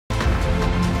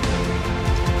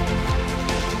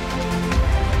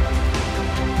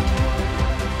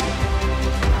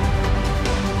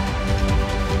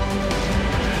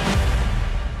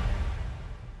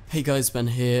Hey guys, Ben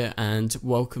here and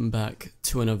welcome back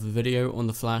to another video on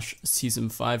The Flash Season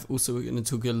 5. Also, we're going to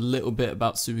talk a little bit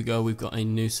about Supergirl. We've got a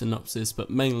new synopsis, but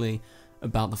mainly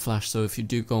about The Flash. So if you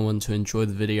do go on to enjoy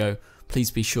the video, please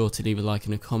be sure to leave a like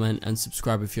and a comment and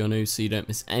subscribe if you're new so you don't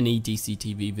miss any DC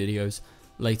TV videos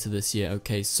later this year.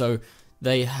 Okay, so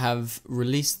they have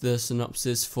released the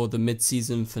synopsis for the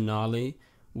mid-season finale,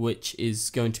 which is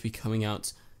going to be coming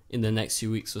out in the next few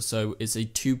weeks or so. It's a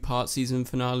two-part season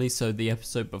finale, so the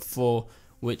episode before,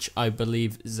 which I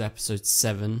believe is episode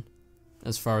 7,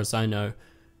 as far as I know,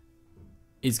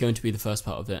 is going to be the first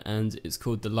part of it, and it's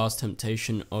called The Last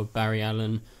Temptation of Barry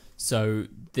Allen. So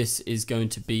this is going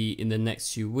to be in the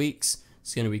next few weeks.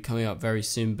 It's going to be coming out very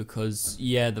soon because,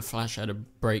 yeah, The Flash had a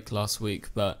break last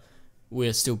week, but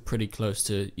we're still pretty close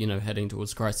to, heading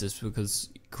towards Crisis, because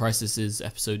Crisis is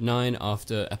episode 9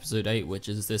 after episode 8, which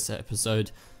is this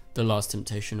episode, The Last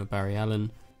Temptation of Barry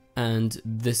Allen. And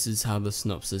this is how the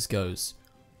synopsis goes.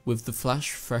 With the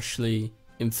Flash freshly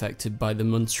infected by the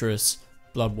monstrous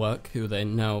Bloodwork, who they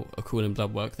now are calling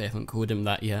Bloodwork, they haven't called him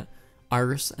that yet,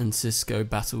 Iris and Cisco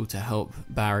battle to help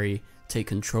Barry take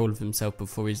control of himself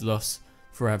before he's lost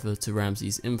forever to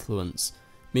Ramsey's influence.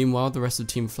 Meanwhile, the rest of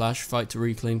Team Flash fight to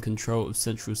reclaim control of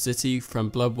Central City from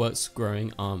Bloodwork's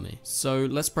growing army. So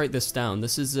let's break this down.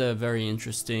 This is a very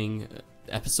interesting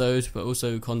episode, but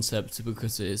also concept,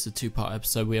 because it is a two-part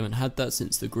episode. We haven't had that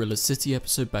since the Gorilla City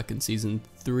episode back in season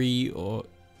 3, or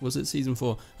was it season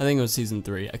 4? I think it was season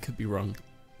 3, I could be wrong.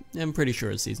 I'm pretty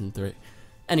sure it's season 3.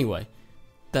 Anyway,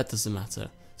 that doesn't matter.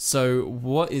 So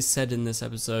what is said in this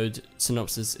episode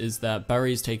synopsis is that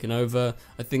Barry is taken over.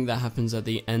 I think that happens at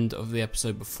the end of the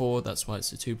episode before, that's why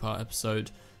it's a two-part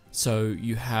episode. So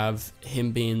you have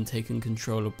him being taken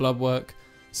control of Bloodwork.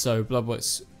 So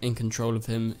Bloodwork's in control of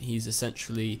him. He's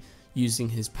essentially using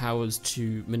his powers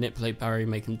to manipulate Barry,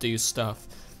 make him do stuff.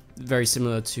 Very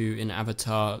similar to in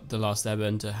Avatar, The Last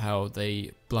Airbender, how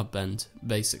they bloodbend,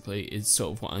 basically, is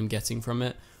sort of what I'm getting from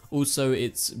it. Also,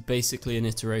 it's basically an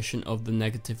iteration of the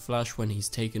Negative Flash when he's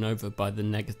taken over by the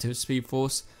Negative Speed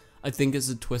Force. I think it's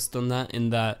a twist on that, in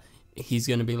that he's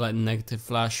going to be like the Negative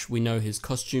Flash. We know his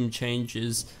costume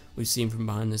changes. We've seen from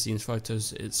behind the scenes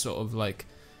photos, it's sort of like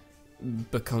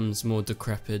becomes more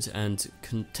decrepit and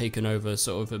taken over,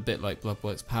 sort of a bit like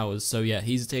Bloodwork's powers. So yeah,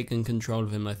 he's taken control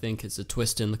of him. I think it's a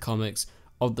twist in the comics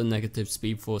of the Negative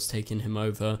Speed Force taking him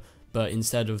over, but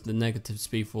instead of the Negative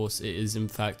Speed Force, it is in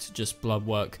fact just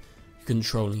Bloodwork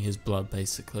controlling his blood,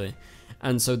 basically.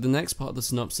 And so the next part of the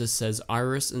synopsis says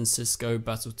Iris and Cisco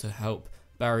battle to help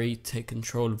Barry take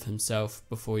control of himself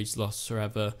before he's lost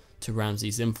forever to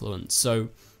Ramsey's influence. So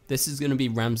this is going to be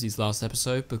Ramsey's last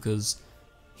episode, because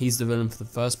he's the villain for the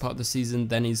first part of the season,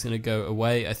 then he's going to go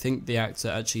away. I think the actor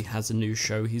actually has a new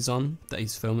show he's on that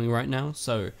he's filming right now.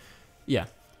 So yeah,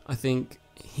 I think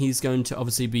he's going to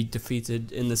obviously be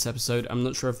defeated in this episode. I'm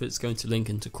not sure if it's going to link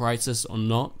into Crisis or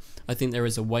not. I think there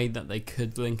is a way that they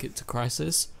could link it to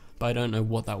Crisis, but I don't know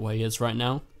what that way is right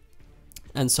now.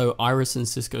 And so Iris and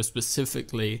Cisco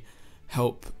specifically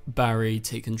help Barry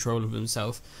take control of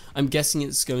himself. I'm guessing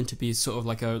it's going to be sort of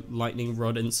like a lightning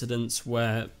rod incident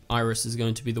where Iris is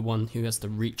going to be the one who has to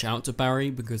reach out to Barry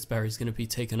because Barry's going to be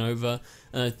taken over.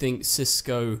 And I think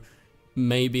Cisco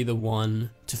may be the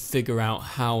one to figure out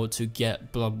how to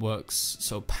get Bloodwork's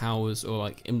sort of powers or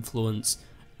like influence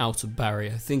out of Barry.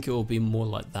 I think it will be more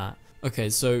like that. Okay,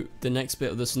 so the next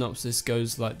bit of the synopsis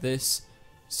goes like this.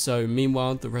 So,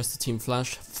 meanwhile, the rest of Team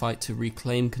Flash fight to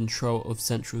reclaim control of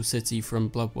Central City from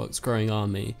Bloodwork's growing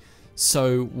army.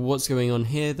 So, what's going on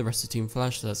here? The rest of Team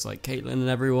Flash, that's like Caitlin and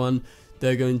everyone,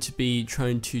 they're going to be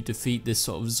trying to defeat this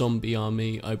sort of zombie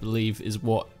army, I believe, is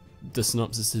what the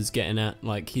synopsis is getting at.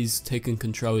 Like, he's taken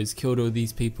control, he's killed all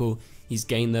these people, he's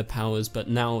gained their powers, but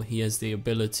now he has the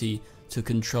ability to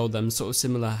control them. Sort of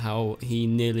similar how he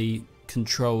nearly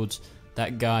controlled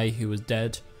that guy who was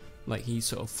dead. Like, he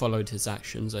sort of followed his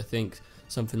actions. I think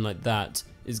something like that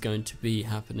is going to be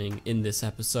happening in this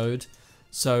episode.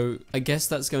 So I guess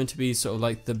that's going to be sort of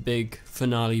like the big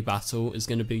finale battle is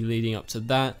going to be leading up to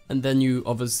that. And then you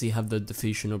obviously have the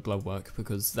defeation of Bloodwork,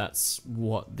 because that's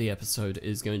what the episode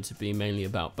is going to be mainly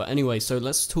about. But anyway, so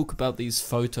let's talk about these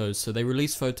photos. So they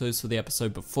released photos for the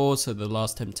episode before, so The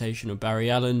Last Temptation of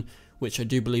Barry Allen, which I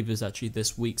do believe is actually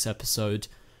this week's episode,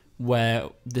 where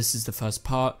this is the first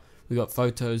part. We got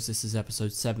photos, this is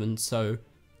episode 7, so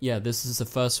yeah, this is the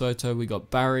first photo. We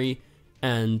got Barry,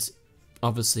 and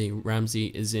obviously Ramsey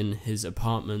is in his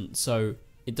apartment, so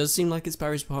it does seem like it's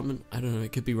Barry's apartment. I don't know,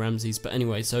 it could be Ramsey's, but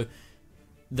anyway, so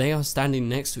they are standing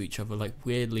next to each other, like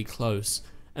weirdly close,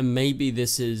 and maybe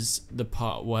this is the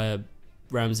part where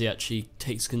Ramsey actually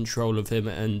takes control of him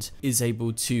and is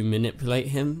able to manipulate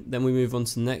him. Then we move on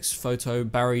to the next photo.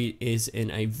 Barry is in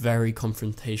a very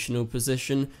confrontational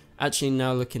position. Actually,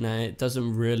 now looking at it, it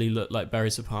doesn't really look like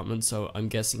Barry's apartment, so I'm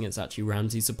guessing it's actually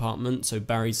Ramsey's apartment. So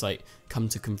Barry's like come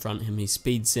to confront him. He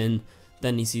speeds in,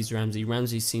 then he sees Ramsey.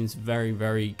 Ramsey seems very,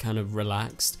 very kind of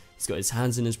relaxed. He's got his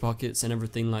hands in his pockets and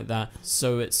everything like that.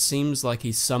 So it seems like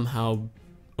he's somehow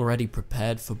already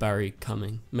prepared for Barry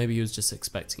coming. Maybe he was just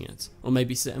expecting it, or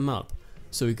maybe set him up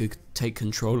so he could take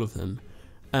control of him.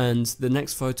 And the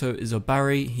next photo is of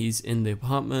Barry. He's in the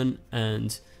apartment,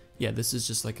 and yeah, this is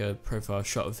just like a profile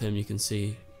shot of him. You can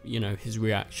see, you know, his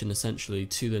reaction essentially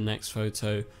to the next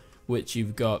photo, which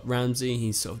you've got Ramsey.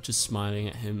 He's sort of just smiling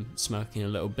at him, smirking a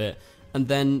little bit. And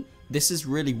then this is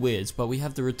really weird, but we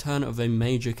have the return of a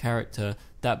major character,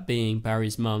 that being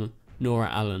Barry's mum, Nora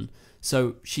Allen.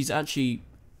 So she's actually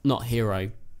not here,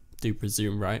 I do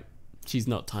presume, right? She's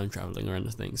not time traveling or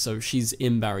anything. So she's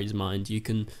in Barry's mind. You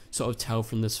can sort of tell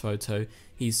from this photo.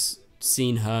 He's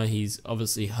seen her, he's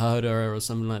obviously heard her or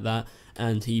something like that,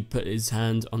 and he put his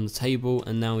hand on the table,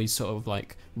 and now he's sort of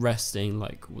like resting,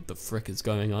 like what the frick is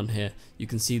going on here. You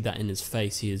can see that in his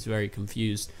face. He is very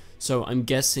confused. So I'm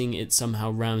guessing it's somehow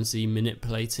Ramsey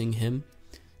manipulating him,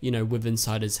 you know, with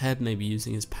inside his head, maybe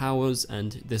using his powers,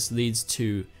 and this leads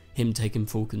to him taking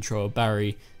full control of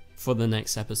Barry for the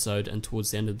next episode and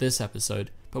towards the end of this episode.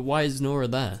 But why is Nora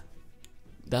there?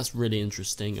 That's really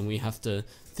interesting, and we have to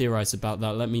theorize about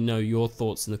that. Let me know your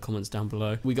thoughts in the comments down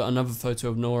below. We got another photo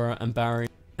of Nora and Barry,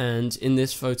 and in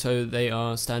this photo they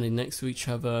are standing next to each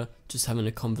other, just having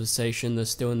a conversation. They're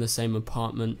still in the same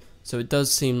apartment, so it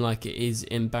does seem like it is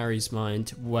in Barry's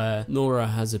mind where Nora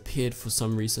has appeared for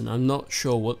some reason. I'm not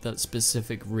sure what that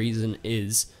specific reason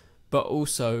is, but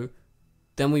also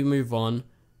then we move on.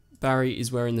 Barry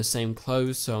is wearing the same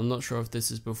clothes, so I'm not sure if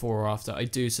this is before or after. I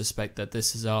do suspect that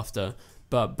this is after.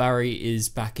 But Barry is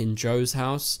back in Joe's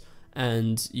house,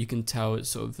 and you can tell it's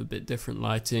sort of a bit different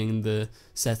lighting, the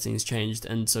settings changed,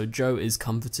 and so Joe is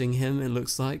comforting him, it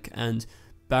looks like, and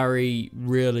Barry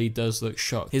really does look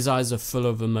shocked. His eyes are full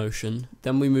of emotion.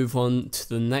 Then we move on to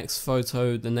the next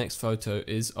photo. The next photo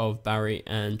is of Barry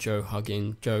and Joe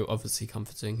hugging. Joe obviously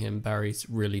comforting him. Barry's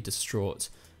really distraught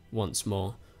once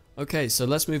more. Okay, so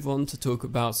let's move on to talk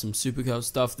about some Supergirl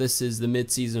stuff. This is the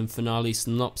mid-season finale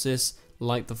synopsis,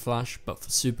 like The Flash, but for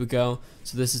Supergirl.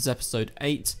 So this is episode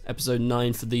 8. Episode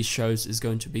 9 for these shows is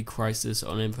going to be Crisis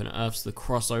on Infinite Earths, the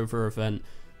crossover event,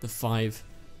 the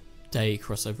 5-day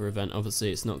crossover event.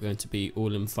 Obviously, it's not going to be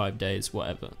all in 5 days,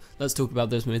 whatever. Let's talk about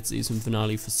this mid-season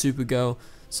finale for Supergirl.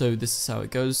 So this is how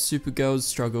it goes. Supergirl's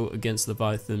struggle against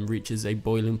Leviathan reaches a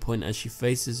boiling point as she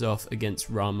faces off against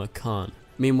Rama Khan.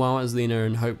 Meanwhile, as Lena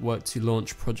and Hope work to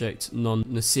launch Project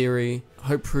Non-Nasiri,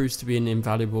 Hope proves to be an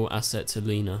invaluable asset to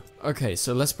Lena. Okay,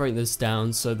 so let's break this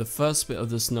down. So the first bit of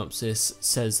the synopsis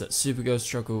says that Supergirl's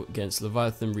struggle against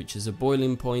Leviathan reaches a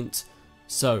boiling point.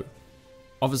 So,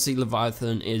 obviously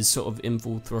Leviathan is sort of in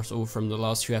full throttle from the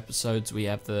last few episodes. We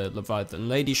have the Leviathan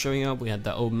lady showing up, we had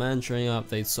that old man showing up,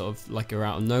 they sort of like are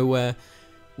out of nowhere.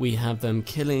 We have them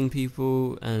killing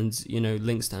people, and you know,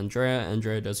 links to Andrea.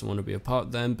 Andrea doesn't want to be a part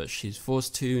of them, but she's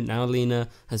forced to. Now Lena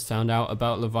has found out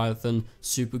about Leviathan.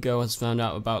 Supergirl has found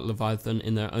out about Leviathan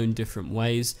in their own different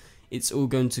ways. It's all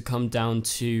going to come down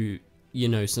to, you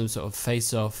know, some sort of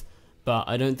face-off, but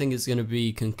I don't think it's going to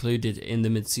be concluded in the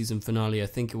mid-season finale. I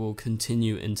think it will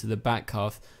continue into the back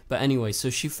half. But anyway,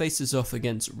 so she faces off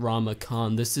against Rama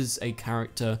Khan. This is a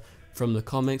character from the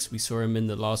comics. We saw him in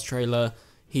the last trailer.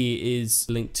 He is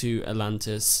linked to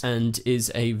Atlantis and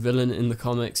is a villain in the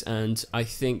comics, and I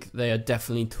think they are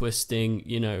definitely twisting,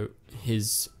 you know,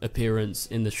 his appearance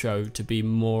in the show to be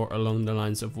more along the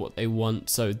lines of what they want.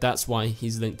 So that's why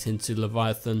he's linked into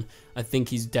Leviathan. I think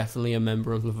he's definitely a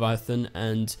member of Leviathan,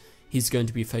 and he's going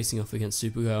to be facing off against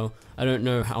Supergirl. I don't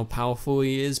know how powerful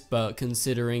he is, but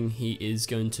considering he is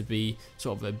going to be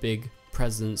sort of a big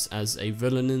presence as a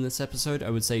villain in this episode, I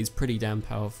would say he's pretty damn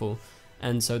powerful.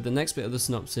 And so the next bit of the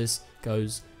synopsis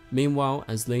goes, meanwhile,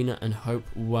 as Lena and Hope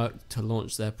work to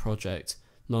launch their project,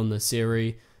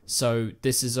 Non-Nasiri. So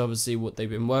this is obviously what they've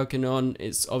been working on.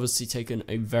 It's obviously taken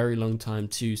a very long time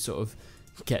to sort of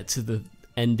get to the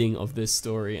ending of this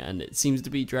story, and it seems to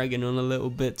be dragging on a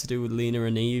little bit to do with Lena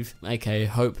and Eve, aka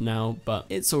Hope now, but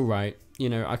it's alright. You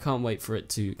know, I can't wait for it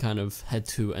to kind of head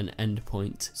to an end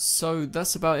point. So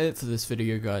that's about it for this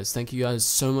video, guys. Thank you guys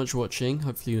so much for watching.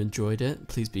 Hopefully you enjoyed it.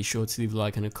 Please be sure to leave a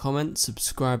like and a comment.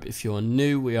 Subscribe if you're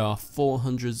new. We are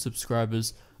 400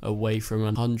 subscribers away from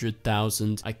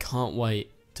 100,000. I can't wait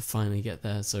to finally get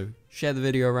there. So share the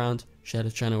video around, share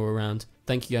the channel around.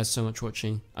 Thank you guys so much for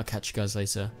watching. I'll catch you guys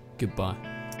later. Goodbye.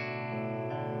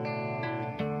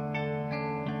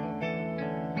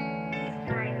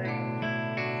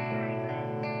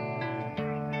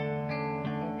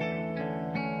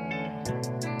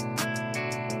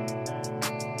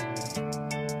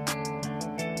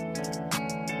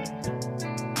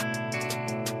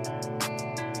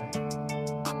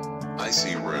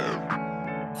 spicy room.